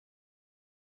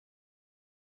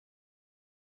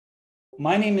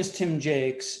my name is Tim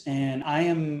Jakes, and I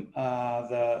am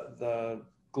the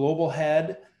global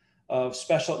head of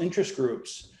special interest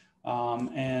groups.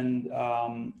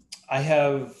 I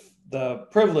have the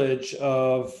privilege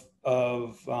of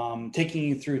taking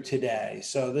you through today.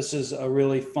 So this is a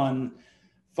really fun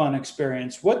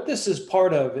experience. What this is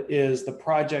part of is the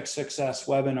Project Success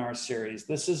webinar series.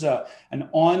 This is an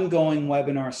ongoing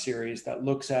webinar series that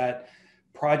looks at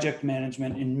project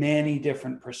management in many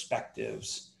different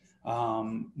perspectives.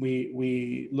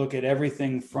 We look at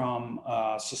everything from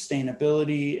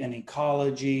sustainability and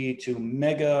ecology to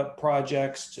mega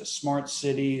projects to smart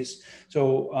cities.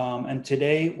 So, and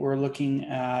today we're looking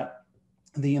at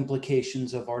the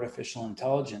implications of artificial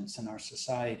intelligence in our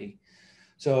society.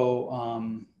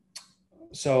 So,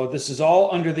 so this is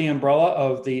all under the umbrella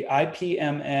of the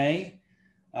IPMA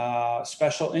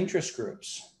special interest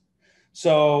groups.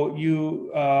 So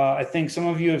I think some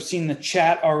of you have seen the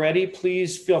chat already.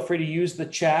 Please feel free to use the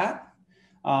chat,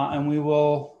 and we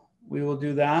will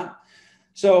do that.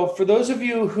 So for those of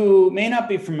you who may not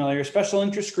be familiar, special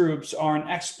interest groups are an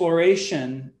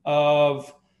exploration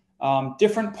of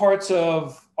different parts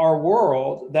of our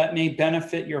world that may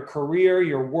benefit your career,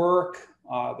 your work,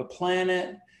 the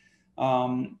planet.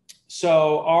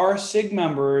 So our SIG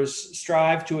members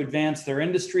strive to advance their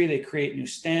industry. They create new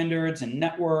standards and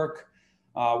network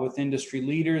with industry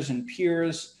leaders and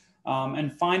peers,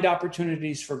 and find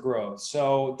opportunities for growth.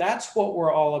 So that's what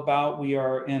we're all about. We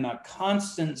are in a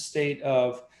constant state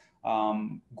of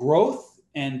growth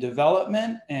and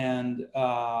development, and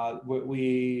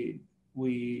we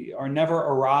are never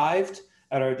arrived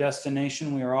at our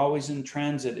destination. We are always in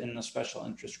transit in the special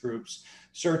interest groups,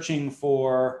 searching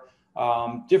for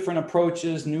different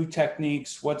approaches, new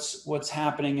techniques, what's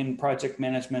happening in project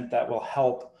management that will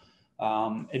help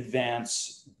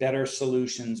advance better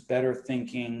solutions, better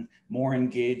thinking, more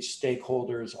engaged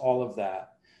stakeholders, all of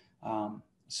that.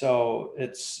 So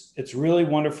it's really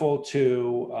wonderful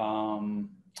to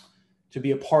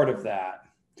be a part of that.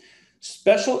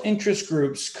 Special interest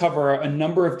groups cover a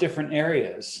number of different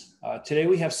areas. Today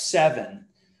we have 7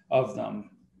 of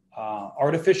them.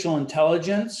 Artificial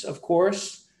intelligence, of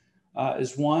course,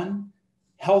 is one.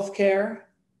 Healthcare.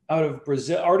 Out of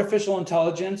Brazil, artificial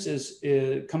intelligence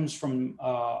comes from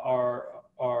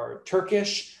our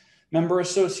Turkish member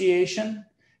association.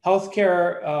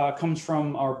 Healthcare comes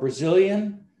from our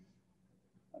Brazilian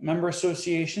member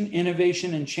association.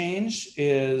 Innovation and change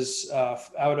is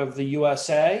out of the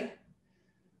USA.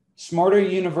 Smarter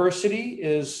University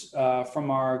is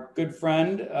from our good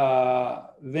friend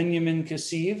Veniamin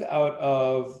Kasiv out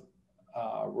of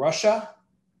Russia.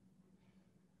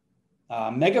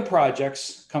 Mega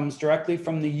projects comes directly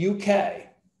from the UK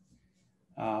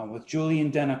with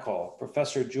Julian Denical,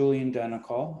 Professor Julian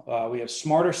Denical. We have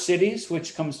Smarter Cities,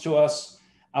 which comes to us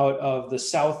out of the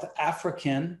South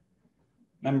African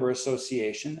Member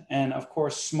Association. And of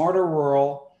course, Smarter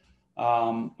Rural,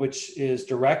 which is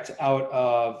direct out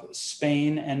of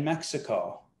Spain and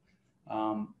Mexico.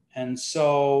 And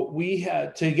so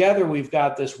together we've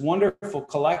got this wonderful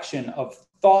collection of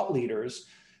thought leaders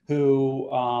who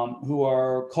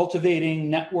are cultivating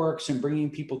networks and bringing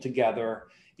people together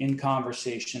in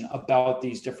conversation about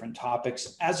these different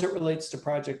topics as it relates to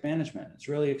project management. It's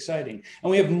really exciting. And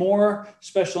we have more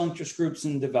special interest groups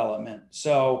in development.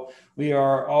 So we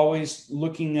are always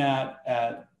looking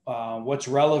at what's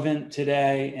relevant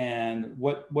today and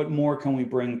what more can we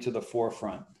bring to the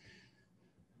forefront.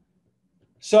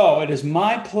 So it is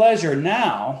my pleasure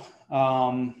now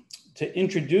to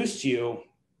introduce to you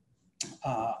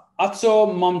Aco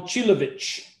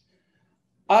Momcilovic.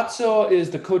 Aco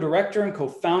is the co-director and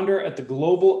co-founder at the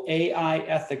Global AI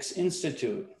Ethics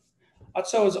Institute.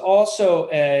 Aco is also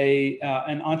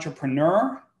an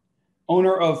entrepreneur,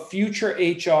 owner of Future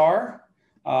HR.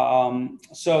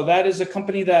 So that is a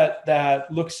company that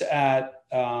looks at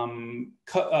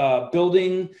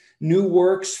building new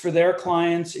works for their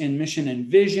clients in mission and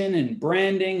vision, in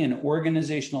branding, and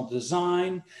organizational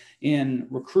design, in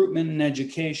recruitment and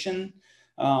education.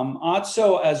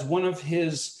 Aco, as one of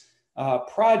his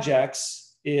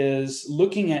projects, is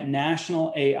looking at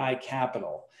national AI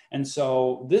capital. And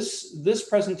so this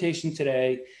presentation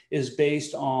today is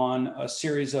based on a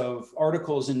series of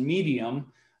articles in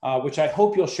Medium, which I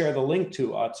hope you'll share the link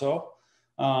to, Aco.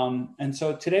 And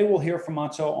so today we'll hear from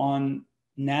Aco on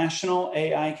national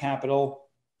AI capital,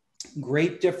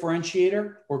 great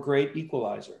differentiator or great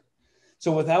equalizer.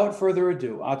 So without further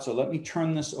ado, Aco, let me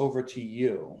turn this over to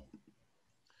you.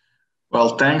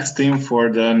 Well, thanks, Tim,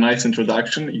 for the nice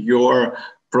introduction. Your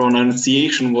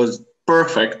pronunciation was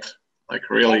perfect. Like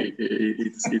really,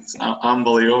 it's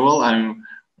unbelievable. I'm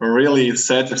really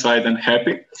satisfied and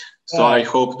happy. So I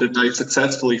hope that I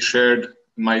successfully shared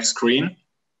my screen.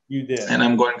 You did. And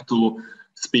I'm going to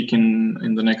speak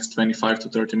in the next 25 to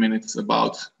 30 minutes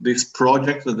about this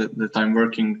project that I'm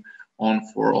working on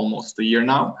for almost a year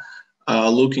now.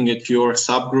 Looking at your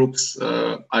subgroups,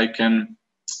 I can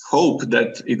hope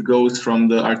that it goes from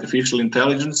the artificial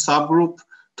intelligence subgroup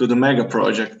to the mega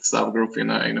project subgroup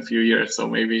in a few years. So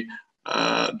maybe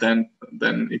then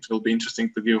it will be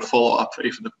interesting to give a follow-up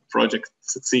if the project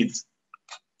succeeds.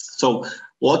 So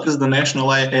what is the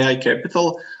National AI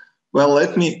Capital? Well,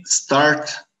 let me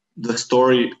start the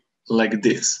story like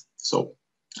this. So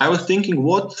I was thinking,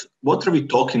 what are we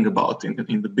talking about in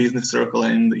the business circle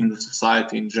and in the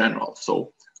society in general?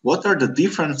 So what are the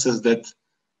differences that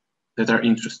are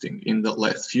interesting in the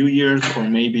last few years, or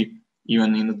maybe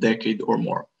even in a decade or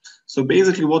more? So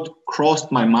basically what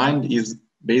crossed my mind is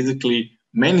basically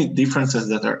many differences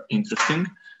that are interesting.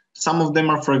 Some of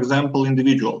them are, for example,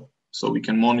 individual. So we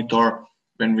can monitor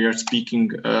when we are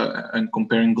speaking and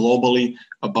comparing globally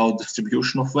about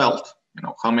distribution of wealth. You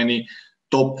know, how many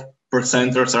top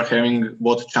percenters are having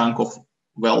what chunk of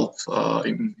wealth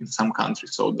in some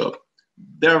countries. So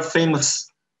there are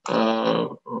famous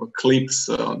clips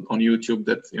on YouTube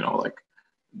that, you know, like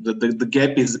the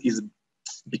gap is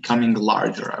becoming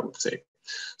larger, I would say.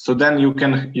 So then you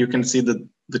can see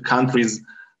the countries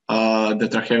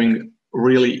that are having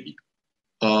really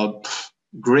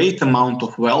great amount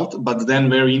of wealth, but then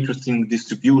very interesting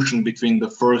distribution between the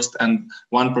first and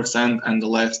 1% and the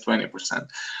last 20%.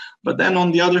 But then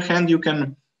on the other hand, you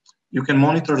can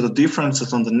monitor the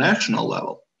differences on the national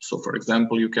level. So for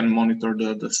example, you can monitor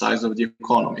the size of the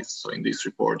economies. So in this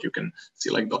report, you can see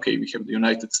like, okay, we have the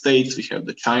United States, we have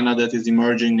the China that is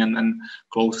emerging and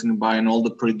closing by, and all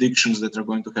the predictions that are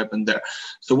going to happen there.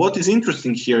 So what is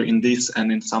interesting here in this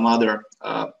and in some other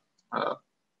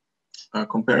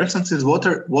comparisons is what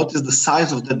is the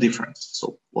size of the difference.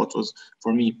 So what was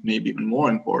for me maybe even more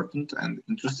important and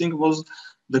interesting was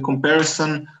the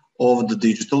comparison of the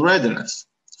digital readiness,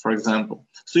 for example.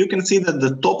 So you can see that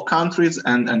the top countries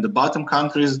and the bottom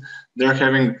countries, they're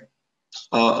having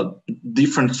a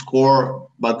different score,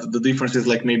 but the difference is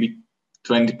like maybe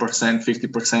 20%,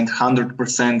 50%,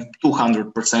 100%,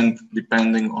 200%,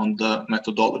 depending on the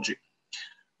methodology.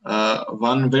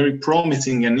 One very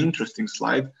promising and interesting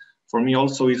slide for me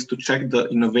also is to check the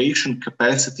innovation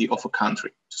capacity of a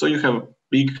country. So you have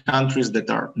big countries that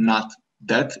are not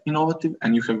that innovative,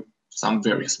 and you have some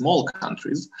very small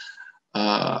countries,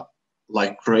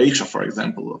 like Croatia, for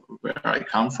example, where I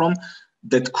come from,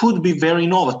 that could be very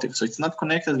innovative. So it's not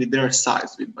connected with their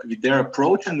size, with their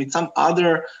approach, and with some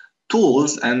other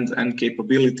tools and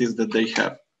capabilities that they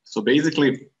have. So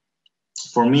basically,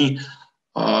 for me,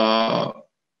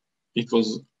 it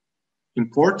was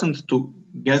important to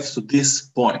get to this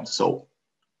point. So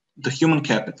the human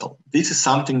capital, this is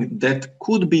something that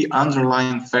could be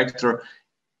underlying factor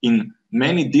in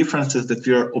many differences that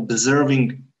we are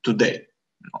observing today.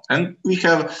 And we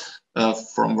have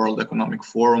from World Economic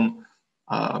Forum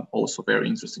also very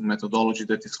interesting methodology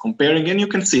that is comparing, and you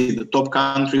can see the top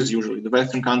countries, usually the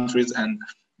Western countries, and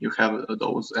you have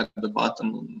those at the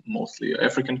bottom, mostly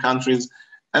African countries,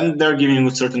 and they're giving you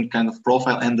a certain kind of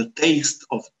profile and the taste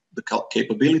of the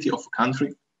capability of a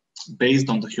country based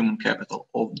on the human capital,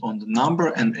 on the number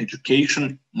and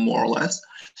education, more or less,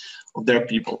 of their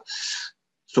people.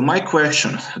 So my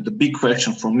question, the big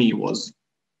question for me was,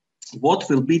 what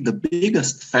will be the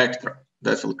biggest factor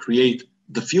that will create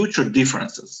the future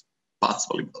differences,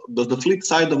 possibly? The flip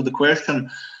side of the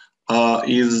question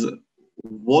is,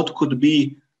 what could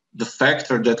be the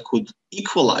factor that could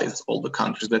equalize all the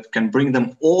countries, that can bring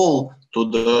them all to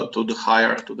the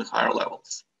higher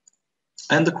levels?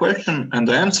 And the question and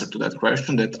the answer to that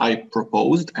question that I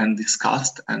proposed and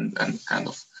discussed and kind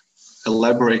of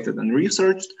elaborated and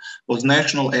researched was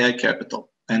National AI Capital.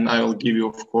 And I will give you,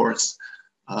 of course,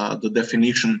 the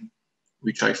definition,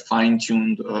 which I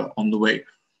fine-tuned on the way.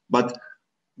 But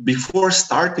before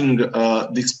starting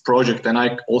this project, and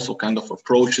I also kind of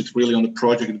approached it really on the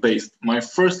project based, my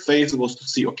first phase was to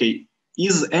see, okay,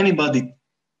 is anybody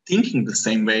thinking the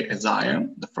same way as I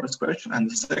am? The first question.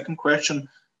 And the second question,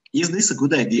 is this a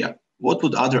good idea? What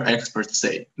would other experts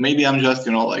say? Maybe I'm just,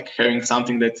 like having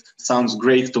something that sounds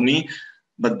great to me,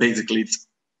 but basically it's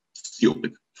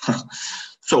stupid.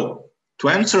 So to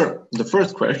answer the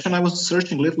first question, I was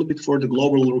searching a little bit for the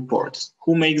global reports.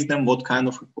 Who makes them, what kind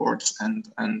of reports, and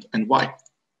why?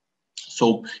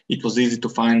 So it was easy to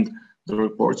find the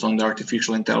reports on the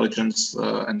artificial intelligence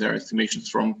and their estimations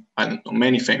from, I don't know,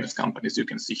 many famous companies. You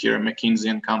can see here McKinsey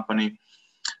and Company.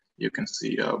 You can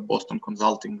see Boston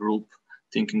Consulting Group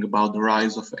thinking about the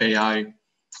rise of AI.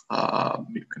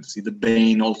 You can see the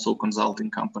Bain, also consulting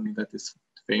company that is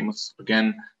famous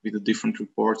again with the different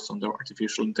reports on the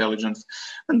artificial intelligence.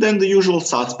 And then the usual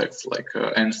suspects like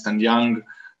Ernst & Young,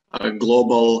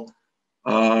 global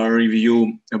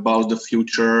review about the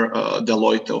future,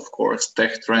 Deloitte, of course,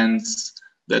 Tech Trends,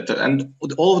 and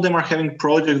all of them are having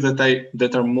projects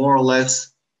that are more or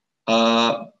less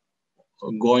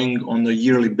going on a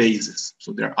yearly basis,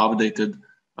 so they're updated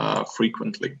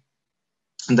frequently.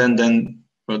 And then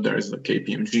there is the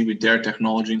KPMG with their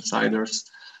technology insiders.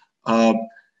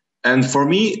 And for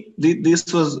me,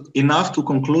 this was enough to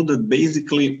conclude that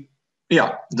basically,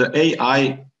 yeah, the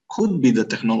AI could be the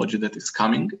technology that is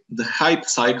coming. The hype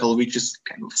cycle, which is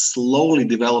kind of slowly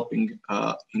developing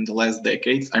in the last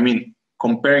decades. I mean,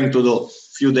 comparing to the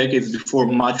few decades before,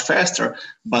 much faster,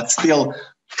 but still,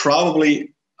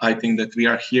 probably, I think that we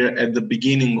are here at the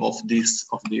beginning of this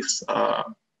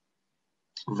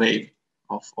wave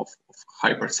of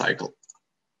hyper cycle.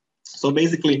 So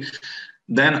basically,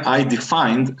 then I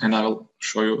defined, and I will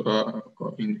show you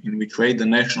in which way, the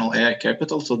national AI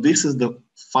capital. So this is the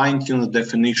fine-tuned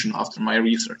definition after my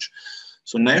research.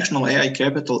 So national AI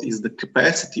capital is the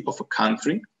capacity of a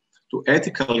country to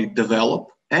ethically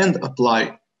develop and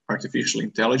apply artificial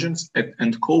intelligence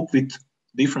and cope with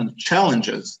different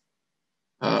challenges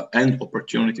and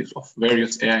opportunities of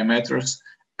various AI matters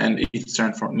and its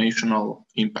transformational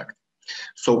impact.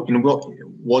 So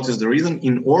what is the reason?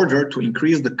 In order to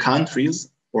increase the country's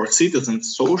or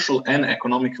citizens' social and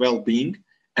economic well-being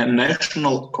and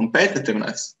national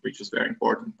competitiveness, which is a very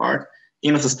important part,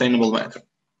 in a sustainable manner.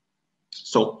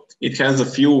 So it has a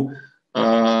few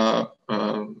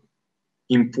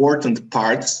important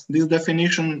parts, this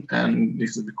definition, and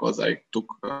this is because I took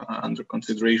under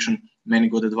consideration many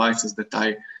good advices that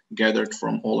I gathered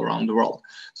from all around the world.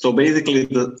 So basically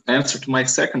the answer to my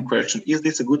second question, is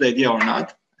this a good idea or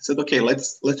not? I said, okay,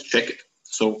 let's check it.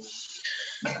 So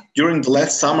during the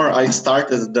last summer, I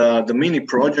started the mini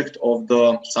project of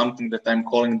something that I'm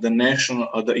calling the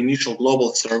initial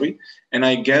global survey, and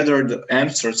I gathered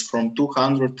answers from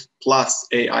 200 plus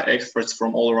AI experts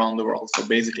from all around the world. So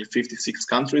basically 56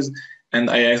 countries, and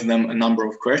I asked them a number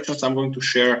of questions. I'm going to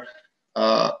share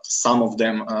some of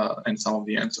them and some of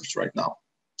the answers right now.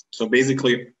 So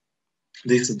basically,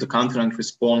 this is the concurrent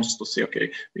response to say,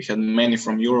 okay, we had many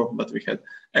from Europe, but we had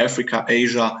Africa,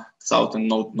 Asia, South and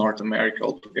North America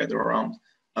altogether around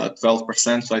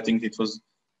 12%. So I think it was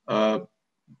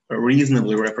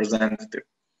reasonably representative.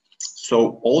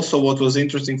 So also what was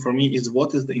interesting for me is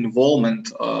what is the involvement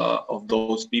of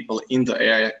those people in the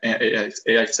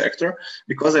AI sector,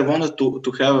 because I wanted to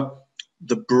have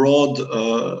the broad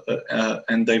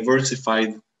and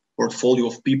diversified portfolio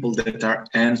of people that are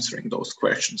answering those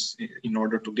questions in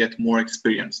order to get more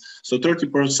experience. So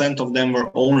 30% of them were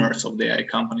owners of the AI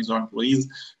companies or employees,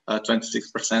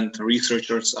 26%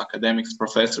 researchers, academics,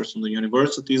 professors from the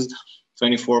universities,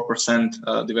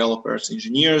 24% developers,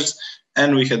 engineers,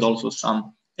 and we had also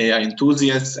some AI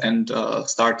enthusiasts and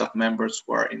startup members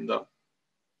who are in the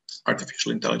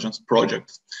artificial intelligence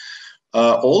projects.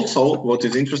 Also, what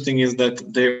is interesting is that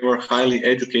they were a highly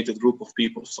educated group of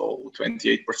people. So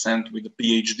 28% with a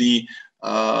PhD,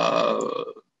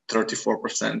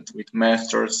 34% with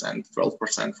masters, and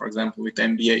 12%, for example, with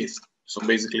MBAs. So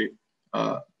basically,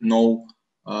 no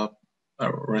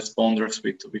responders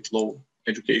with low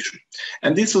education.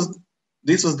 And this was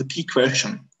the key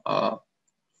question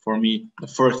for me, the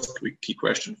first key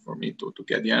question for me to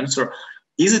get the answer.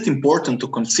 Is it important to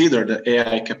consider the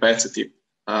AI capacity,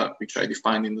 which I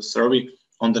defined in the survey,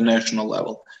 on the national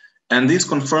level? And this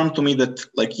confirmed to me that,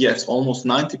 like, yes, almost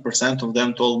 90% of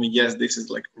them told me, yes, this is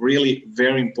like really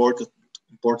very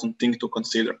important thing to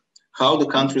consider. How the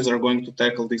countries are going to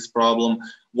tackle this problem,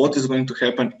 what is going to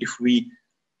happen if we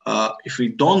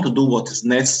don't do what is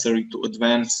necessary to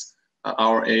advance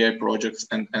our AI projects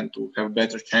and to have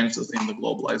better chances in the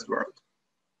globalized world.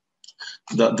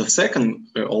 The second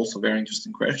also very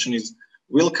interesting question is,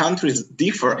 will countries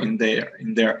differ in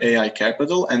their AI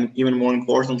capital, and even more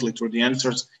importantly, through the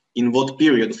answers, in what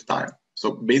period of time?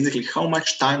 So basically, how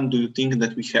much time do you think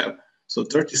that we have? So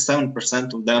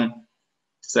 37% of them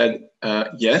said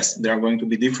yes, there are going to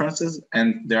be differences,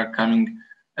 and they are coming,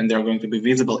 and they are going to be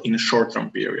visible in a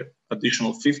short-term period.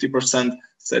 Additional 50%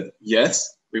 said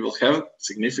yes, we will have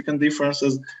significant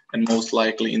differences, and most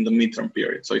likely in the midterm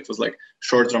period. So it was like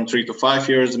short-term 3 to 5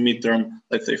 years, midterm,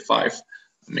 let's say 5,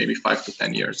 maybe 5 to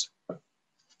 10 years.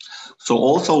 So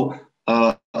also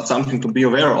something to be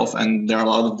aware of, and there are a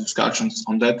lot of discussions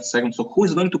on that segment. So who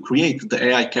is going to create the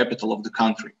AI capital of the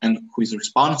country, and who is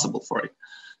responsible for it?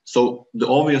 So the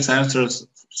obvious answers,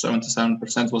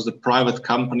 77%, was the private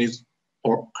companies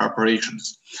or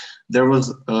corporations. There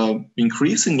was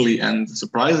increasingly and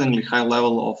surprisingly high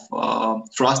level of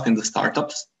trust in the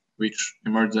startups, which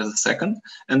emerged as a second,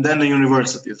 and then the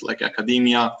universities like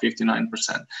academia,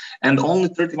 59%, and only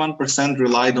 31%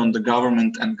 relied on the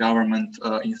government and government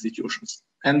institutions.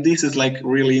 And this is like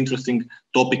really interesting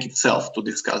topic itself to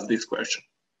discuss this question.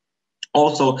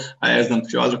 Also, I asked them a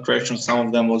few other questions. Some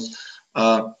of them was,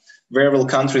 where will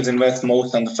countries invest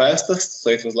most and the fastest? So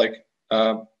it was like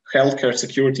healthcare,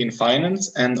 security, and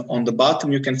finance. And on the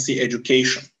bottom, you can see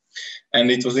education. And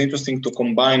it was interesting to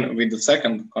combine with the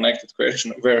second connected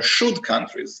question, where should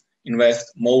countries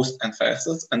invest most and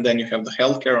fastest? And then you have the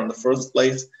healthcare on the first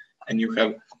place, and you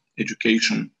have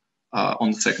education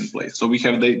on the second place. So we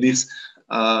have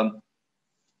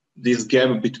this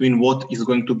gap between what is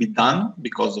going to be done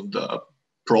because of the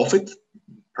profit,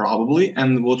 probably,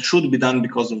 and what should be done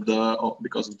because of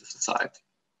the society.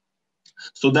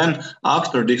 So then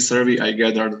after this survey, I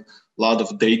gathered a lot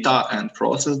of data and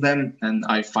processed them, and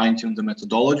I fine-tuned the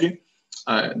methodology.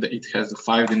 It has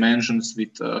 5 dimensions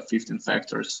with 15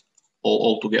 factors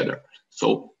all together.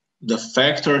 So the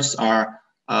factors are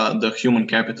the human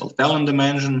capital talent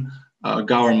dimension,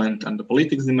 government and the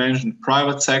politics dimension,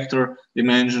 private sector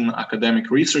dimension,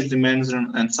 academic research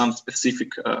dimension, and some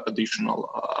specific additional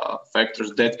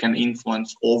factors that can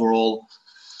influence overall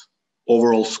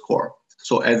score.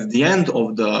 So at the end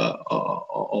of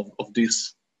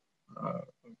this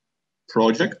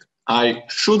project, I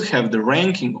should have the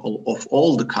ranking of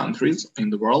all the countries in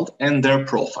the world and their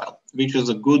profile, which is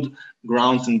a good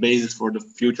ground and basis for the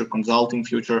future consulting,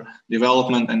 future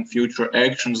development, and future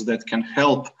actions that can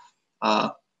help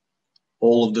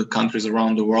all of the countries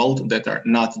around the world that are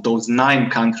not those 9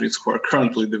 countries who are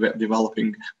currently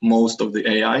developing most of the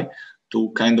AI to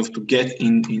kind of to get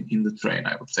in the train,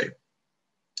 I would say.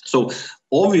 So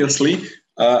obviously,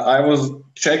 I was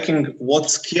checking what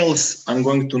skills I'm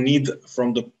going to need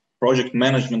from the project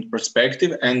management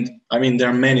perspective. And I mean, there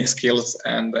are many skills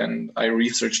and I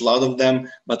researched a lot of them,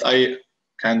 but I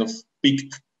kind of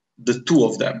picked the 2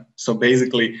 of them. So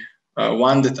basically,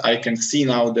 one that I can see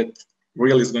now that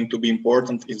really is going to be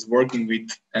important is working with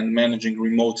and managing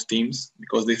remote teams,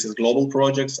 because this is global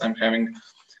projects. I'm having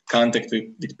contact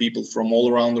with people from all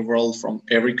around the world, from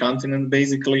every continent,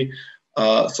 basically.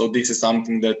 So this is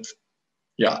something that,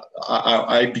 yeah,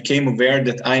 I became aware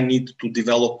that I need to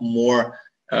develop more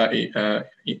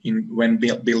when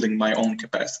building my own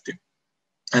capacity.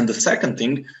 And the second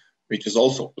thing, which is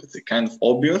also kind of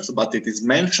obvious, but it is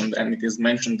mentioned, and it is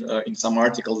mentioned in some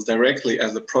articles directly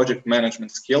as a project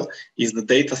management skill, is the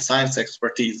data science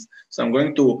expertise. So I'm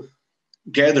going to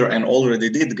gather, and already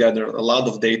did gather, a lot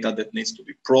of data that needs to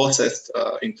be processed,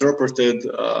 interpreted,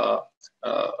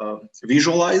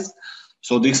 visualized.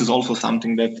 So this is also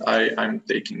something that I'm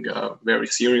taking very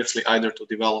seriously, either to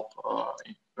develop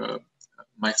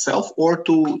myself or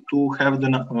to have the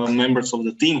members of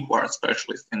the team who are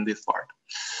specialists in this part.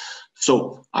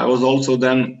 So I was also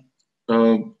then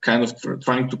kind of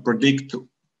trying to predict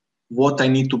what I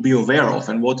need to be aware of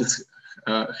and what is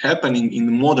happening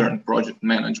in modern project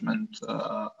management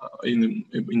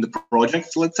in the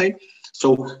projects, let's say.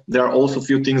 So there are also a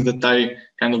few things that I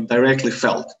kind of directly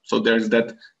felt. So there's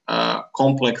that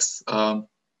complex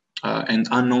and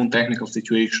unknown technical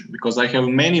situation, because I have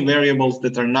many variables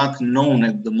that are not known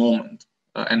at the moment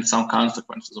and some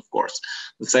consequences, of course.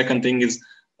 The second thing is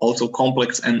also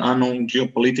complex and unknown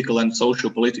geopolitical and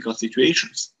socio-political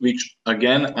situations, which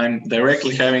again, I'm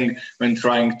directly having when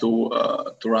trying to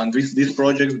run these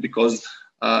projects, because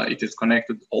it is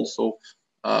connected also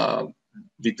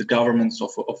with the governments of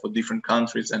different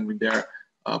countries and with their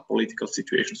political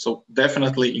situation. So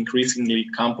definitely increasingly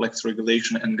complex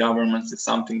regulation and governments is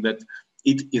something that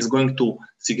it is going to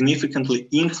significantly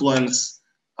influence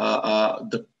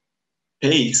the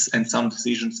pace and some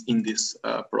decisions in this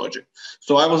project.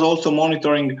 So I was also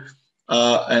monitoring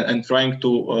and trying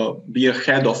to be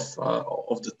ahead of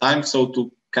the time, so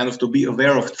to kind of to be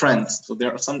aware of trends. So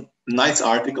there are some nice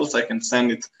articles. I can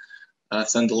send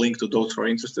the link to those who are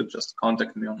interested. Just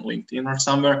contact me on LinkedIn or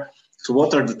somewhere. So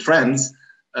what are the trends?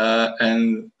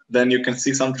 And then you can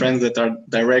see some trends that are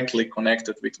directly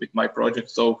connected with my project.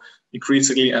 So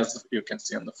increasingly, as you can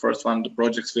see on the first one, the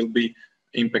projects will be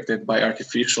impacted by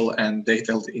artificial and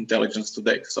data intelligence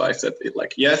today. So I said it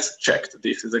like, yes, checked.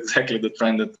 This is exactly the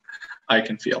trend that I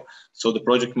can feel. So the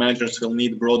project managers will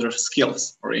need broader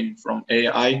skills, ranging from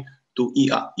AI to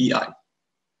EI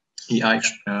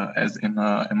as in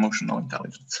emotional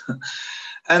intelligence.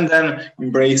 And then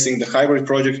embracing the hybrid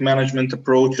project management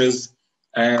approaches,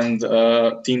 and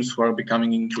teams who are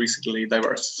becoming increasingly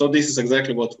diverse. So this is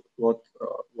exactly what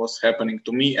was happening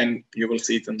to me, and you will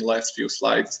see it in the last few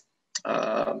slides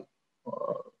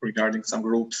regarding some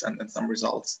groups and some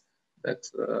results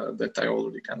that I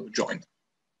already kind of joined.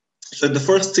 So the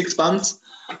first 6 months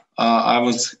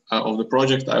of the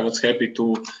project, I was happy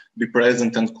to be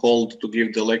present and called to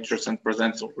give the lectures and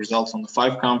present results on the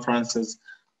 5 conferences,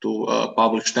 to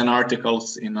publish 10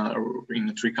 articles in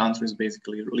 3 countries,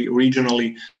 basically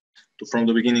regionally, to from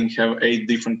the beginning have 8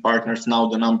 different partners. Now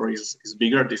the number is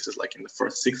bigger. This is like in the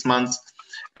first 6 months,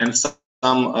 and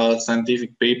some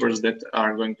scientific papers that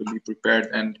are going to be prepared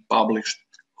and published,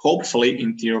 hopefully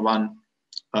in tier 1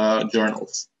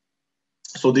 journals.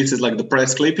 So this is like the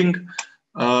press clipping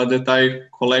that I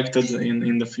collected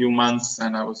in the few months,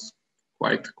 and I was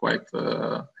quite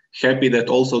happy that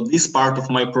also this part of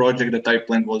my project that I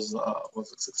planned was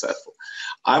successful.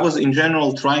 I was in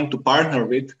general trying to partner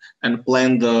with and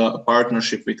plan the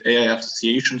partnership with AI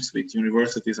associations, with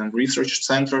universities and research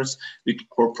centers, with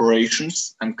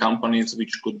corporations and companies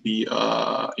which could be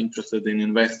interested in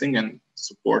investing and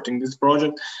supporting this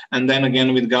project, and then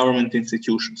again with government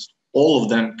institutions. All of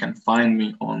them can find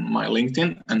me on my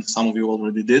LinkedIn, and some of you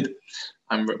already did.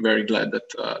 I'm very glad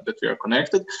that we are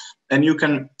connected, and you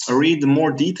can read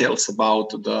more details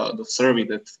about the survey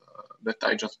that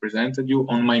I just presented you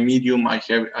on my Medium. I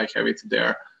have it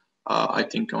there. I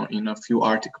think in a few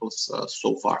articles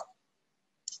so far.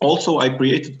 Also, I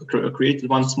created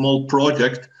one small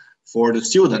project for the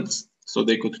students, so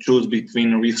they could choose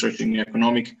between researching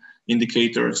economic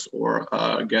indicators or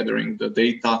gathering the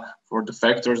data for the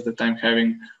factors that I'm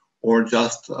having, or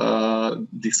just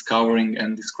discovering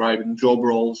and describing job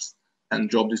roles and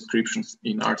job descriptions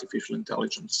in artificial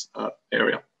intelligence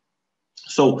area.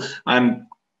 So I'm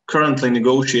currently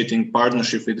negotiating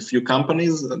partnership with a few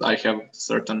companies. I have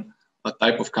certain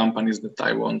type of companies that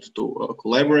I want to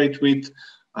collaborate with,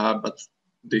 but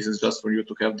this is just for you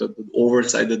to have the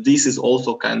oversight that this is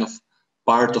also kind of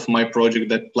part of my project,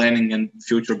 that planning and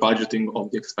future budgeting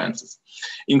of the expenses.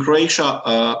 In Croatia,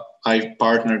 I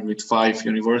partnered with 5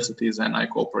 universities and I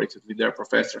cooperated with their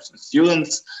professors and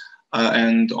students.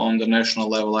 And on the national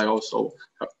level, I also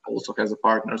has a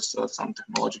partners, some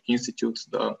technological institutes,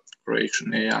 the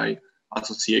Croatian AI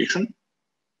Association.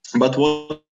 But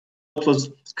what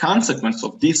was consequence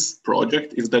of this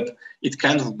project is that it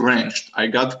kind of branched. I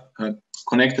got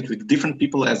connected with different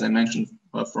people, as I mentioned,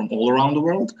 from all around the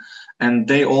world. And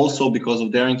they also, because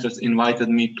of their interest, invited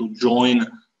me to join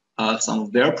some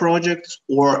of their projects,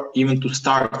 or even to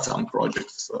start some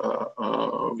projects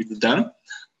with them.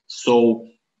 So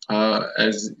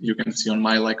as you can see on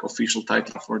my official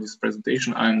title for this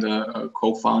presentation, I'm the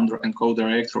co-founder and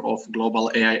co-director of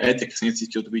Global AI Ethics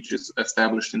Institute, which is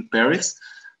established in Paris.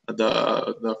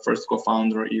 The first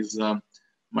co-founder is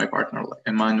my partner,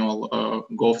 Emmanuel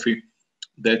Goffi,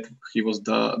 that he was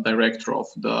the director of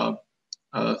the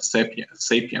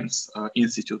Sapiens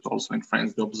Institute, also in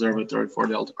France, the Observatory for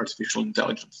the Artificial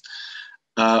Intelligence.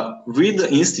 With the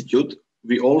Institute,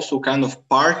 we also kind of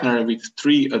partner with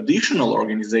 3 additional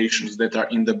organizations that are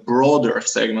in the broader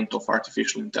segment of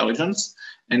artificial intelligence.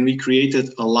 And we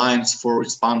created Alliance for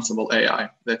Responsible AI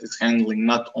that is handling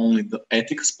not only the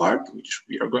ethics part, which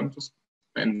we are going to,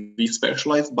 and we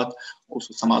specialize, but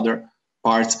also some other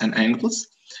parts and angles.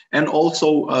 And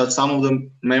also some of the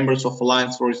members of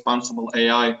Alliance for Responsible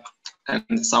AI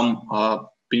and some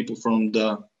people from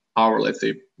our, let's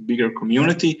say, bigger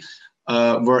community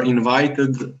were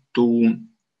invited to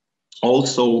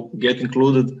also get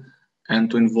included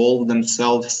and to involve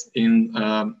themselves in,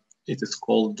 it is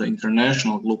called the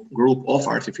International Group of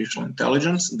Artificial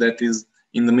Intelligence, that is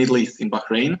in the Middle East, in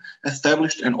Bahrain,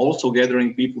 established, and also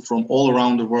gathering people from all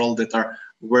around the world that are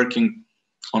working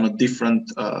on a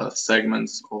different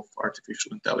segments of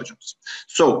artificial intelligence.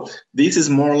 So this is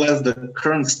more or less the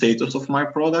current status of my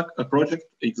project.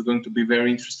 It's going to be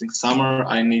very interesting summer.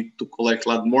 I need to collect a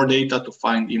lot more data to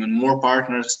find even more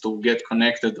partners, to get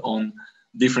connected on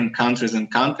different countries and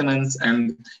continents,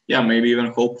 and yeah, maybe even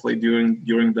hopefully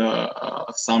during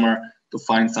the summer to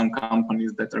find some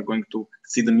companies that are going to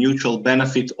see the mutual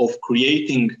benefit of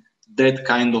creating that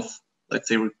kind of, let's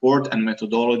say, report and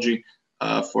methodology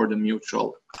for the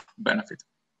mutual benefit.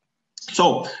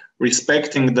 So,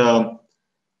 respecting the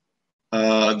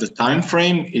time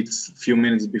frame, it's a few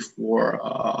minutes before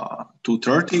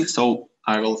 2:30. So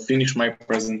I will finish my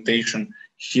presentation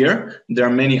here. There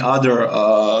are many other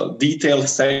detailed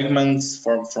segments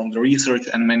from the research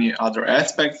and many other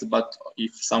aspects. But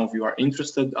if some of you are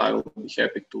interested, I will be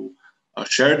happy to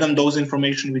share those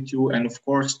information with you, and of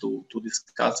course to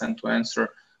discuss and to answer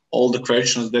all the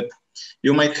questions that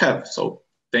you might have. So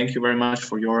thank you very much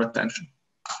for your attention.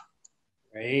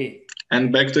 Great.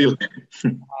 And back to you.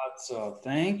 So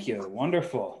thank you.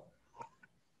 Wonderful.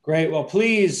 Great. Well,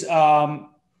 please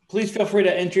feel free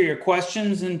to enter your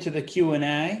questions into the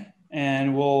Q&A,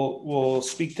 and we'll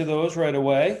speak to those right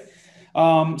away.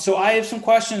 So I have some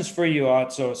questions for you,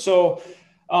 Aco. So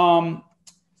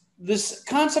this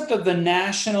concept of the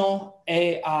national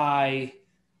AI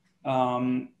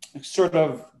sort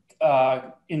of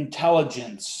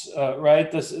intelligence, right?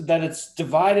 That it's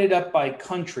divided up by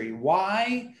country.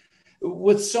 Why,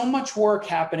 with so much work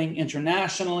happening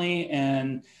internationally,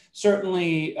 and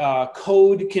certainly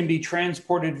code can be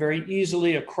transported very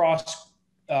easily across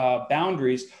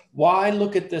boundaries, why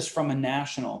look at this from a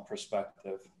national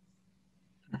perspective?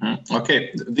 Mm-hmm.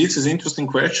 Okay, this is an interesting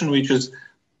question, which is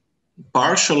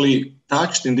partially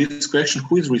touched in this question: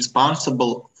 who is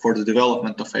responsible for the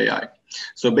development of AI?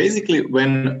 So basically,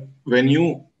 when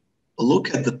you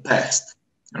look at the past,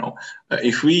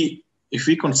 if we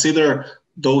consider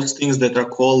those things that are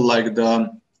called like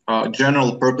the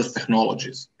general purpose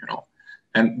technologies,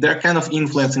 and they're kind of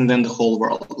influencing then the whole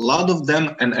world. A lot of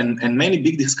them and many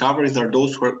big discoveries are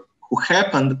those who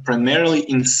happened primarily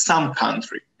in some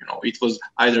country.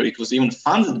 It was even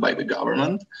funded by the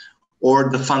government, or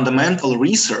the fundamental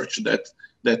research that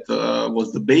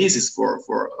was the basis for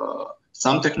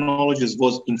some technologies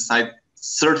was inside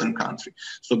certain country.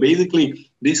 So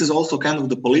basically, this is also kind of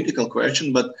the political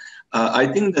question, but I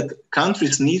think that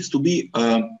countries need to be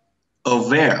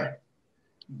aware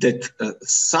that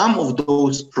some of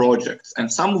those projects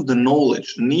and some of the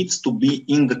knowledge needs to be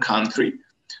in the country,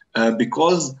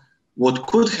 because what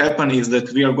could happen is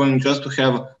that we are going just to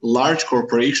have large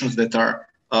corporations that are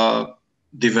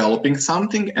developing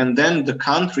something, and then the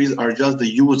countries are just the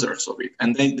users of it,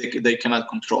 and they cannot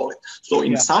control it. So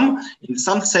in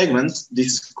some segments, this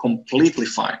is completely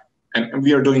fine, and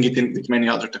we are doing it with many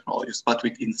other technologies. But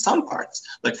in some parts,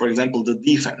 like for example the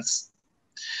defense,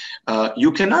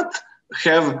 you cannot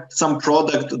have some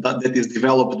product that is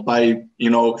developed by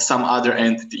some other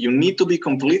entity. You need to be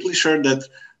completely sure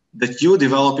that you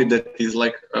develop it, that is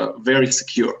like very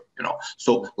secure.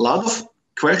 So a lot of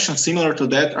questions similar to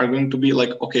that are going to be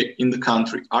like, okay, in the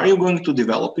country, are you going to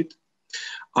develop it?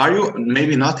 Are you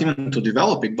maybe not even to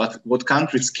develop it, but what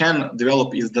countries can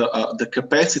develop is the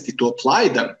capacity to apply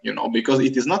them, because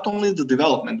it is not only the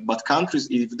development, but countries,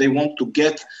 if they want to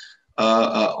get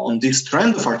on this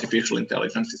trend of artificial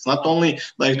intelligence, it's not only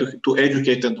like to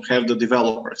educate and to have the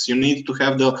developers. You need to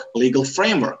have the legal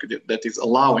framework that is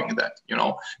allowing that.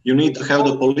 You need to have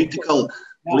the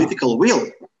political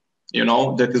will,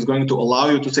 that is going to allow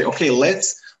you to say, okay,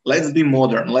 let's be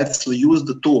modern, let's use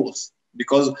the tools.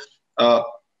 Because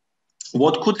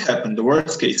what could happen, the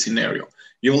worst case scenario,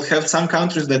 you will have some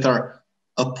countries that are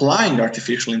applying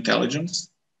artificial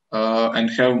intelligence and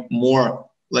have more,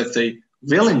 let's say,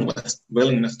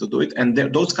 willingness to do it, and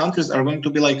those countries are going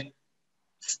to be like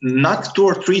not 2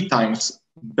 or 3 times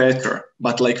better,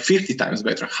 but like 50 times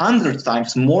better, 100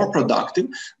 times more productive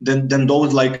than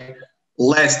those like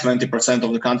less 20%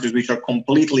 of the countries which are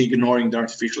completely ignoring the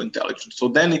artificial intelligence. So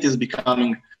then it is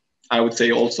becoming, I would say,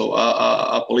 also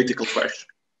a political question.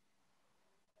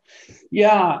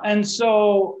 Yeah, and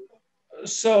so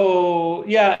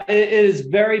yeah, it is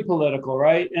very political,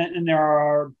 right? And there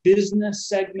are business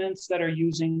segments that are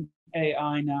using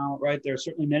AI now, right? There are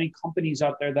certainly many companies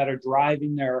out there that are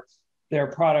driving their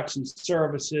products and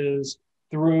services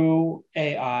through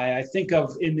AI. I think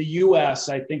of, in the US,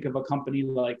 I think of a company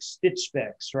like Stitch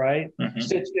Fix, right? Mm-hmm.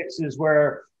 Stitch Fix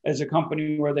is a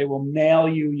company where they will mail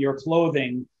you your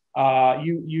clothing.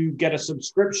 You get a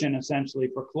subscription essentially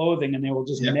for clothing, and they will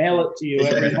just mail it to you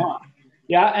every month.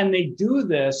 Yeah, and they do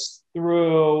this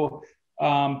through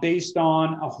based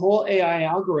on a whole AI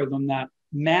algorithm that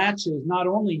matches not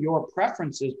only your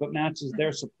preferences, but matches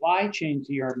their supply chain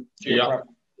to your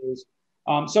preferences.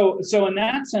 So in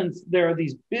that sense, there are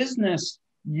these business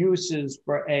uses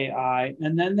for AI,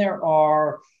 and then there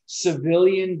are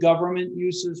civilian government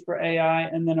uses for AI,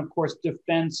 and then of course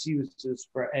defense uses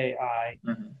for AI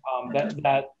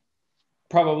that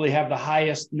probably have the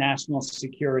highest national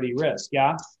security risk.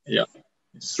 Yeah.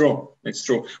 It's true.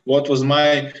 What was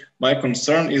my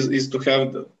concern is to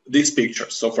have this picture.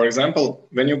 So for example,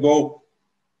 when you go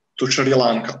to Sri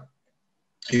Lanka,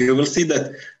 you will see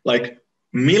that like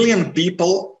 1 million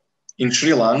people in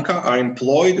Sri Lanka are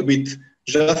employed with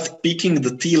just picking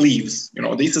the tea leaves.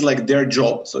 This is like their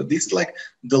job. So this is like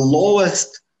the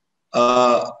lowest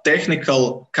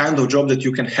technical kind of job that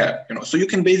you can have. So you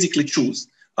can basically choose: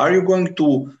 are you going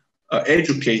to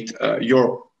educate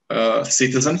your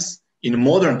citizens in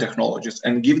modern technologies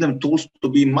and give them tools to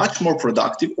be much more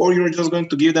productive, or you're just going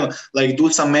to give them like do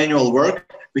some manual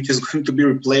work, which is going to be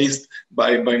replaced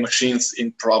by machines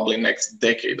in probably next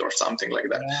decade or something like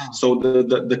that. Yeah. So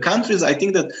the countries, I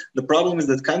think that the problem is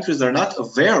that countries are not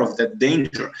aware of that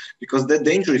danger, because that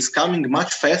danger is coming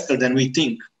much faster than we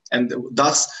think. And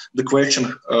thus the question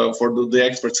for the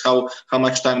experts, how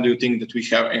much time do you think that we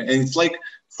have? And it's like,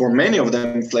 for many of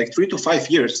them, it's like 3 to 5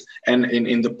 years. And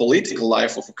in the political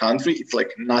life of a country, it's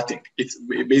like nothing. It's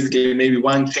basically maybe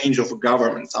one change of a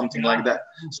government, something like that.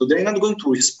 So they're not going to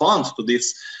respond to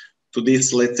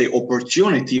this, let's say,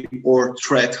 opportunity or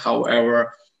threat,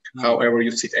 however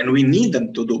you see it. And we need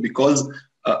them to do, because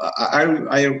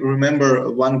I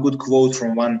remember one good quote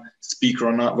from one speaker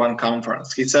on one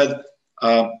conference. He said,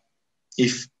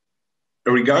 if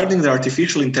regarding the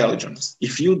artificial intelligence,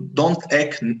 if you don't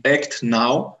act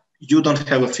now, you don't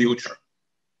have a future,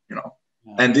 you know.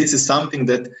 Yeah. And this is something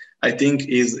that I think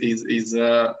is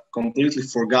completely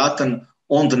forgotten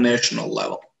on the national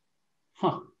level.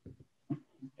 Huh.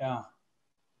 Yeah.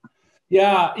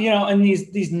 Yeah, you know, and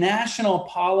these national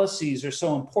policies are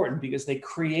so important because they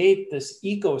create this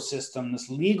ecosystem, this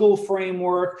legal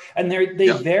framework, and they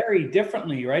vary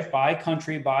differently, right? By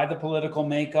country, by the political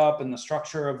makeup and the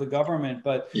structure of the government.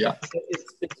 But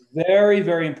it's very,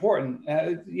 very important.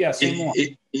 Say more.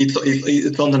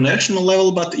 It's on the national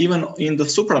level, but even in the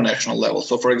supranational level.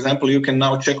 So, for example, you can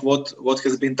now check what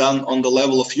has been done on the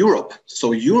level of Europe.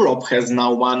 So Europe has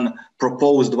now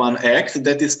proposed one act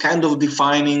that is kind of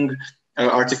defining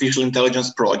artificial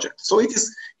intelligence project. So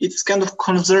it's kind of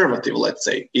conservative, let's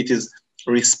say. It is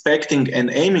respecting and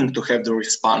aiming to have the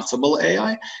responsible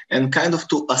AI and kind of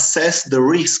to assess the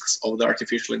risks of the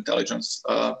artificial intelligence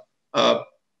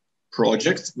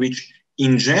projects, which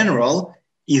in general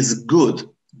is good.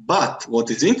 But what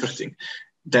is interesting,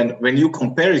 then when you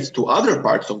compare it to other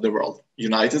parts of the world,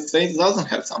 United States doesn't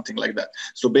have something like that.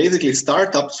 So basically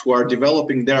startups who are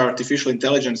developing their artificial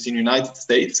intelligence in United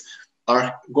States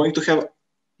are going to have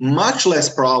much less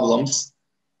problems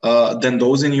than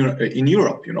those in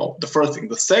Europe, you know, the first thing.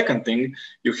 The second thing,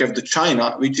 you have the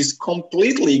China, which is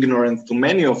completely ignorant to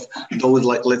many of those,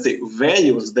 like, let's say,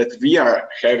 values that we are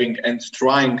having and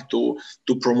trying to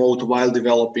promote while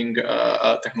developing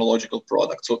a technological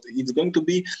product. So it's going to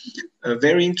be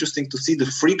very interesting to see the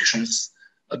frictions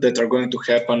that are going to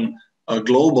happen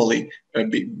globally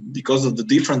because of the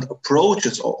different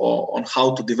approaches on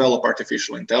how to develop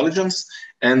artificial intelligence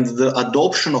and the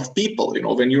adoption of people. You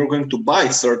know, when you're going to buy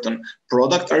certain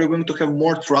product, are you going to have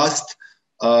more trust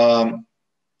in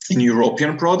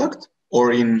European product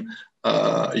or in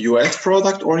US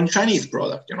product or in Chinese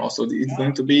product? You know, so it's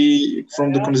going to be,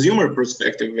 from the consumer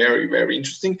perspective, very, very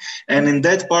interesting. And in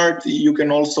that part, you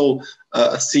can also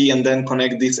see and then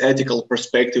connect this ethical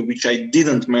perspective, which I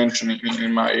didn't mention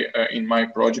in my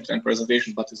project and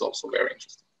presentation, but is also very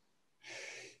interesting.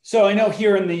 So I know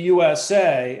here in the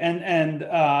USA, and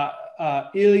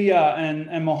Ilya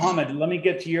and Mohammed, let me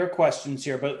get to your questions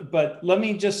here, but let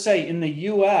me just say, in the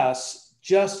US,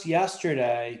 just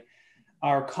yesterday,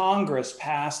 our Congress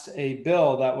passed a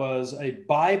bill that was a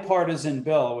bipartisan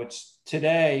bill, which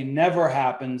today never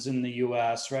happens in the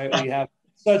US, right? We have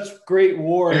such great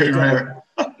wars going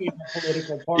on in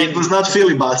political parties. It was not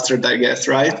filibustered, I guess,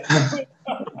 right?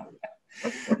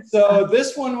 So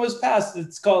this one was passed.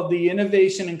 It's called the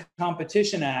Innovation and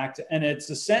Competition Act, and it's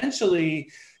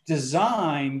essentially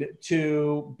designed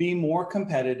to be more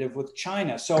competitive with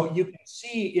China. So you can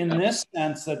see in this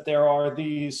sense that there are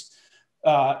these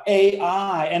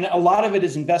AI, and a lot of it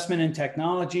is investment in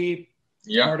technology,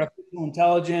 artificial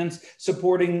intelligence,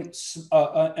 supporting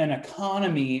an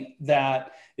economy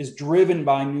that is driven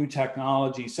by new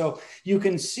technology. So you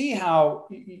can see how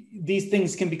these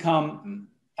things can become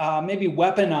maybe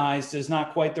weaponized is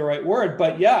not quite the right word,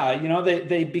 but yeah, you know,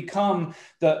 they become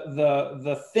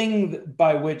the thing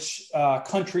by which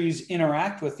countries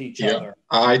interact with each other.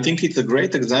 I think it's a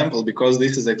great example because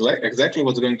this is exactly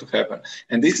what's going to happen.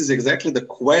 And this is exactly the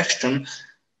question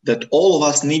that all of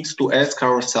us need to ask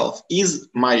ourselves. Is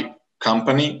my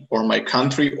company or my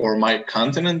country or my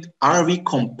continent, are we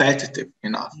competitive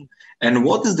enough? And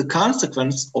what is the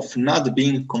consequence of not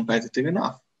being competitive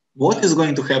enough? What is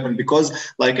going to happen?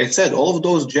 Because, like I said, all of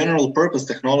those general purpose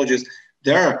technologies,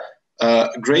 they are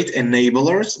great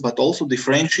enablers, but also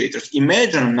differentiators.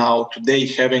 Imagine now today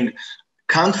having a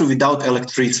country without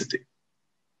electricity.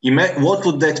 What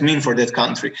would that mean for that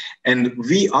country? And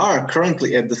we are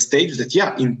currently at the stage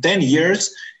that, in 10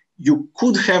 years, you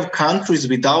could have countries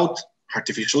without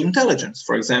artificial intelligence,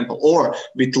 for example, or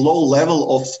with low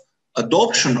level of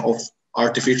adoption of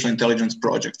artificial intelligence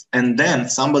projects. And then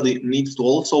somebody needs to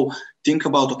also think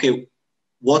about, okay,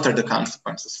 what are the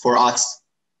consequences for us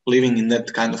living in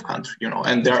that kind of country, you know,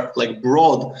 and they're like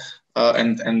broad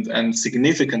and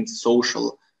significant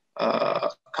social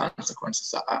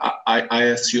consequences, I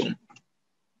assume.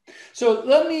 So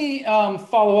let me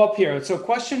follow up here. So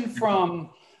question from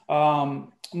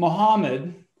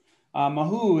Mahoud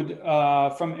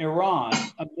from Iran.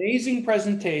 Amazing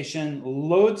presentation,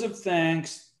 loads of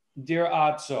thanks, dear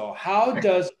Atso. How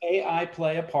does AI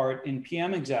play a part in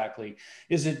PM exactly?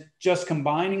 Is it just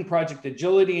combining project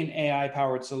agility and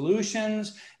AI-powered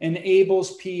solutions,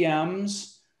 enables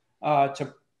PMs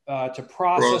to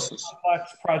process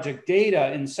complex project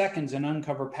data in seconds and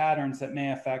uncover patterns that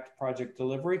may affect project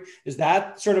delivery? Is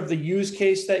that sort of the use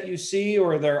case that you see,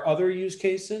 or are there other use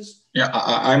cases? Yeah,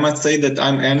 I must say that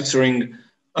I'm answering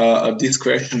this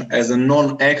question as a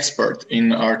non-expert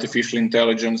in artificial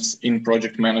intelligence in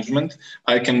project management.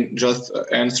 I can just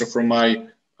answer from my,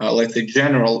 let's say,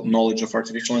 general knowledge of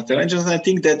artificial intelligence. I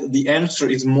think that the answer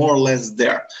is more or less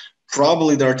there.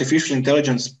 Probably the artificial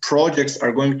intelligence projects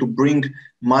are going to bring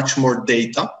much more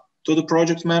data to the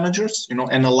project managers, you know,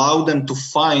 and allow them to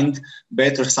find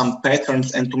better some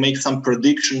patterns and to make some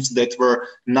predictions that were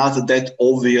not that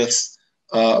obvious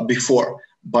before.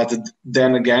 But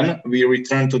then again, we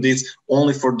return to this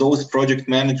only for those project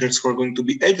managers who are going to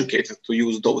be educated to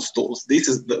use those tools. This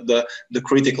is the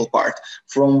critical part.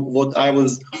 From what I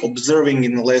was observing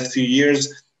in the last few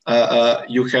years,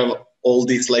 you have all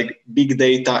this like big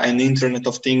data and Internet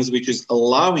of Things, which is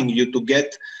allowing you to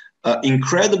get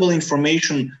incredible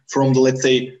information from the, let's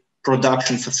say,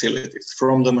 production facilities,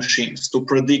 from the machines, to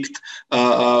predict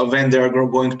when they are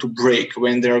going to break,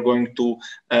 when they are going to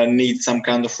need some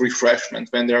kind of refreshment,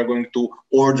 when they are going to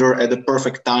order at the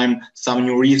perfect time some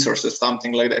new resources,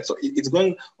 something like that. So it's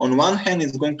going, on one hand,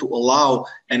 it's going to allow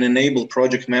and enable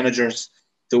project managers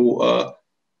to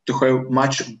have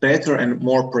much better and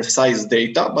more precise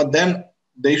data, but then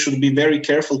they should be very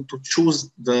careful to choose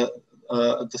the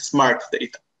smart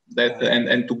data that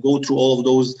and to go through all of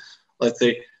those, let's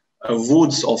say,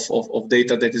 woods of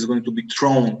data that is going to be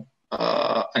thrown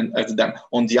at them.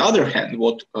 On the other hand,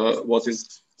 what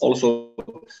is also,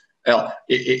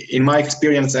 in my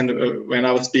experience and when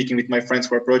I was speaking with my friends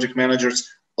who are project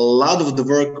managers, a lot of the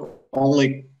work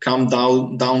only come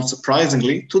down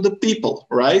surprisingly to the people,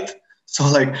 right? So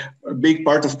like a big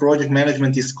part of project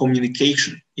management is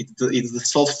communication. It's the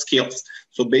soft skills.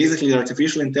 So basically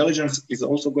artificial intelligence is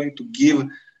also going to give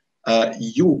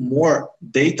you more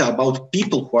data about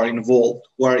people who are involved,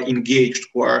 who are engaged,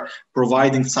 who are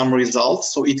providing some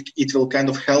results. So it will kind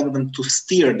of help them to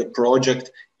steer the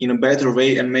project in a better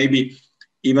way, and maybe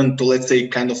even to, let's say,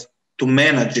 kind of to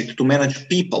manage it, to manage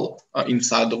people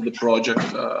inside of the project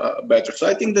better. So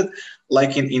I think that,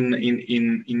 like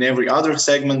in every other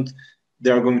segment,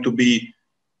 there are going to be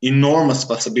enormous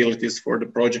possibilities for the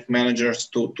project managers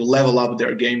to level up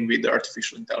their game with the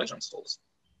artificial intelligence tools.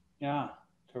 Yeah.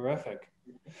 Terrific.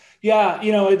 Yeah,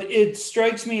 you know, it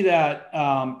strikes me that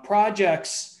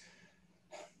projects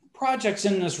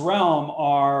in this realm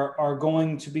are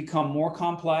going to become more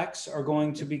complex, are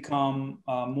going to become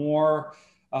more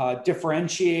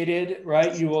differentiated,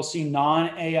 right? You will see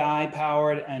non-AI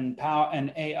powered and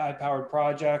AI powered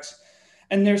projects.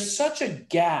 And there's such a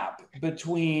gap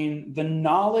between the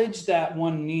knowledge that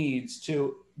one needs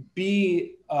to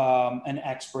be an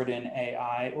expert in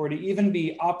AI, or to even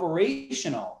be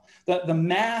operational. The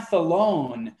math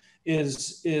alone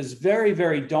is very,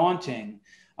 very daunting.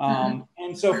 And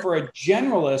so for a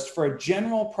generalist, for a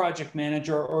general project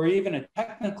manager, or even a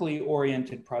technically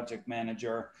oriented project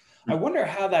manager, I wonder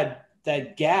how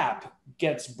that gap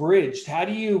gets bridged. How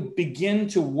do you begin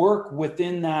to work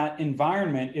within that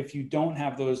environment if you don't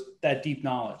have that deep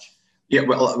knowledge? Yeah,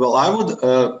 well,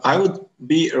 I would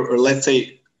be, let's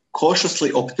say,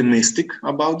 cautiously optimistic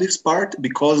about this part,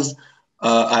 because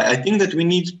I think that we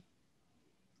need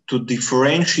to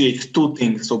differentiate two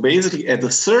things. So basically, at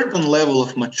a certain level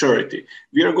of maturity,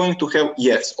 we are going to have,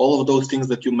 yes, all of those things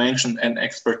that you mentioned and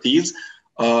expertise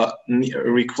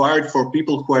required for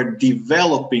people who are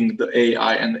developing the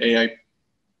AI and AI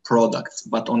products.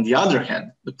 But on the other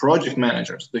hand, the project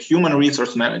managers, the human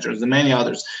resource managers, the many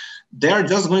others, they are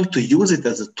just going to use it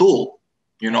as a tool,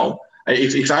 you know.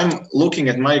 If I'm looking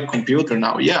at my computer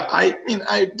now, yeah, I mean,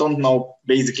 I don't know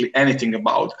basically anything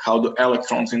about how the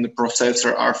electrons in the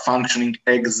processor are functioning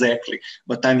exactly,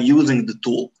 but I'm using the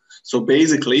tool. So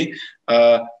basically,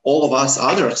 all of us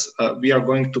others, we are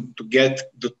going to get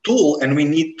the tool, and we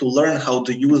need to learn how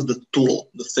to use the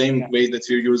tool the same way that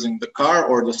you're using the car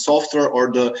or the software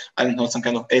or the, I don't know, some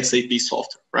kind of SAP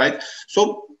software, right?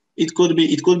 So it could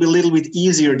be a little bit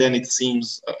easier than it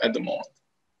seems at the moment.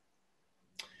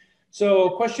 So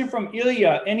question from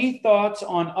Ilya, any thoughts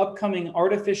on upcoming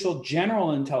artificial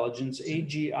general intelligence,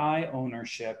 AGI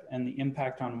ownership and the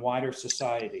impact on wider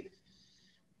society?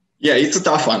 Yeah, it's a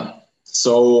tough one.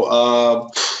 So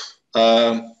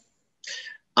I'm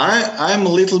a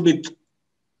little bit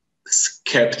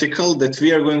skeptical that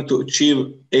we are going to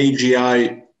achieve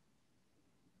AGI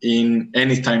in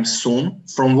any time soon.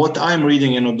 From what I'm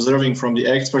reading and observing from the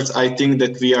experts, I think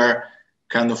that we are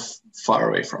kind of far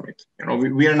away from it. You know,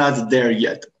 we are not there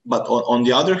yet. But on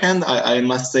the other hand, I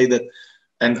must say that,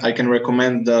 and I can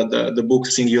recommend the book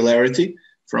Singularity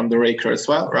from the Ray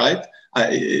Kurzweil, right?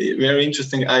 Very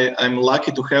interesting. I'm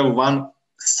lucky to have one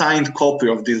signed copy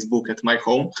of this book at my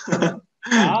home.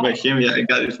 Wow. By him. Yeah, I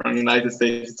got it from the United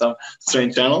States, some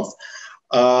strange channels.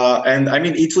 And I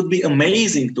mean, it would be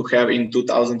amazing to have in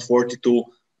 2042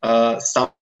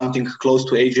 something close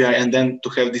to AGI, and then to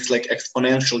have this like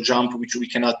exponential jump, which we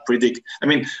cannot predict. I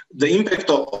mean, the impact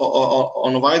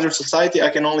on a wider society, I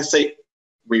can only say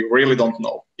we really don't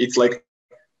know. It's like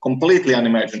completely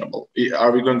unimaginable.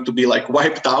 Are we going to be like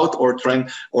wiped out or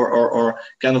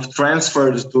kind of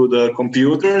transferred to the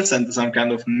computers and some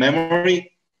kind of memory?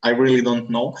 I really don't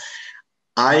know.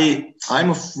 I'm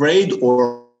afraid,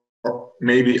 or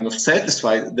maybe kind of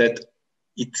satisfied, that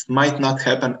it might not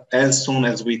happen as soon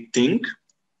as we think,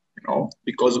 you know,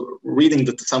 because reading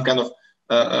some kind of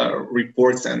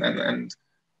reports and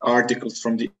articles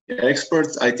from the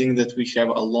experts, I think that we have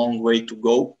a long way to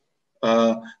go.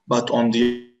 But on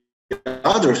the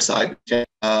other side,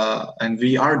 and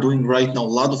we are doing right now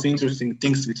a lot of interesting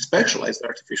things with specialized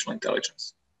artificial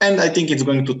intelligence. And I think it's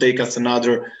going to take us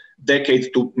another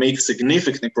decade to make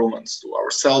significant improvements to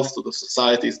ourselves, to the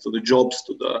societies, to the jobs,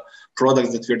 to the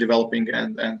products that we're developing,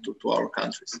 and to our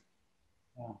countries.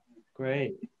 Yeah,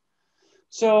 great.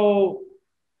 So,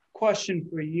 question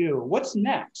for you: what's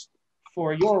next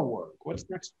for your work? What's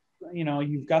next? You know,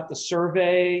 you've got the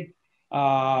survey,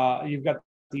 you've got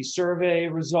these survey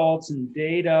results and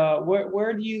data.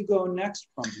 Where do you go next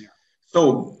from here?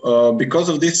 So, because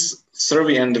of this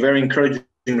survey and the very encouraging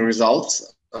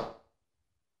results,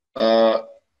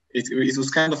 it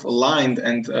was kind of aligned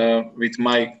and with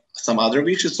some other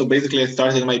wishes. So basically, I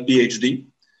started my PhD.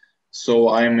 So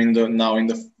I'm now in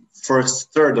the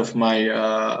first third of my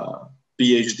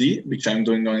PhD, which I'm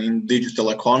doing in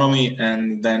digital economy,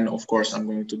 and then of course I'm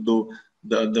going to do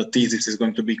the thesis is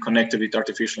going to be connected with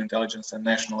artificial intelligence and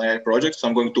national AI projects. So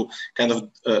I'm going to kind of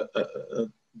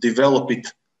develop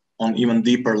it on even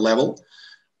deeper level.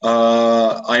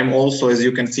 I'm also, as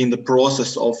you can see, in the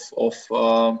process of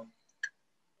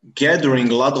gathering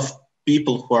a lot of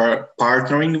people who are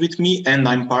partnering with me, and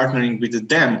I'm partnering with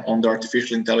them on the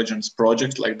artificial intelligence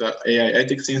project, like the AI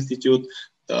Ethics Institute,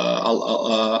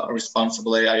 the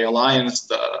Responsible AI Alliance,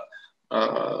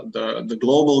 the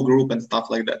global group, and stuff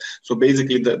like that. So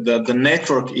basically, the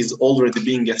network is already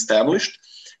being established.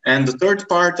 And the third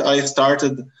part, I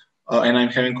started, and I'm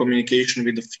having communication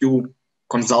with a few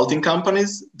consulting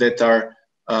companies that are,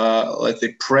 let's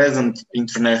say, present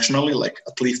internationally, like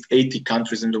at least 80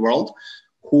 countries in the world,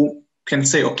 who can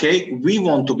say, okay, we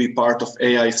want to be part of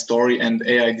AI story and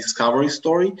AI discovery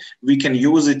story. We can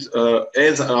use it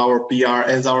as our PR,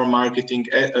 as our marketing,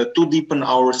 to deepen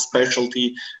our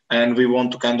specialty, and we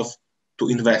want to kind of to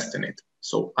invest in it.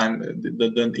 So I'm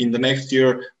in the next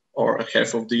year or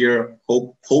half of the year,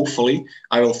 hopefully,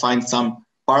 I will find some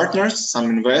partners, some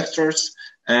investors,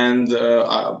 and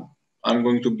I'm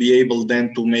going to be able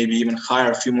then to maybe even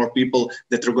hire a few more people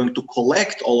that are going to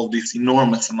collect all of this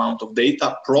enormous amount of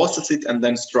data, process it, and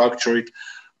then structure it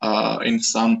in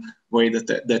some way that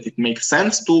it makes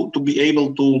sense to be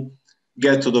able to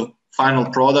get to the final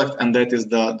product, and that is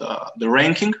the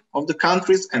ranking of the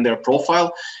countries and their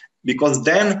profile. Because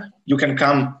then you can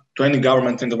come to any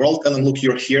government in the world and look,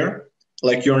 you're here,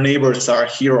 like your neighbors are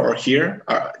here or here.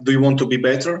 Do you want to be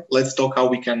better? Let's talk how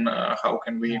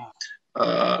can we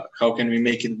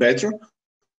make it better,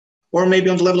 or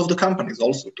maybe on the level of the companies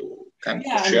also to kind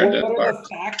of share that part. What are the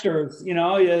factors? You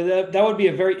know, that would be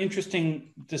a very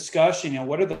interesting discussion. You know,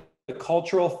 what are the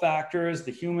cultural factors,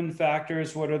 the human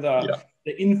factors? What are the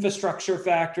infrastructure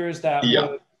factors that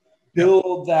would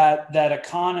build that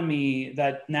economy,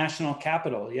 that national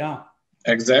capital? Yeah,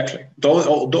 exactly.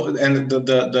 And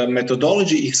the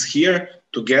methodology is here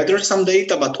to gather some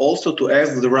data, but also to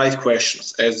ask the right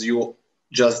questions, as you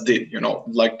just did, you know,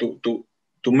 like to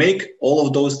make all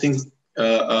of those things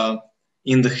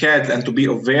in the head, and to be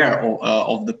aware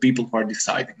of the people who are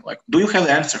deciding. Like, do you have an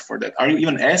answer for that? Are you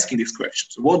even asking these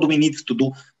questions? What do we need to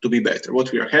do to be better?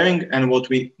 What we are having and what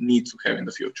we need to have in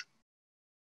the future?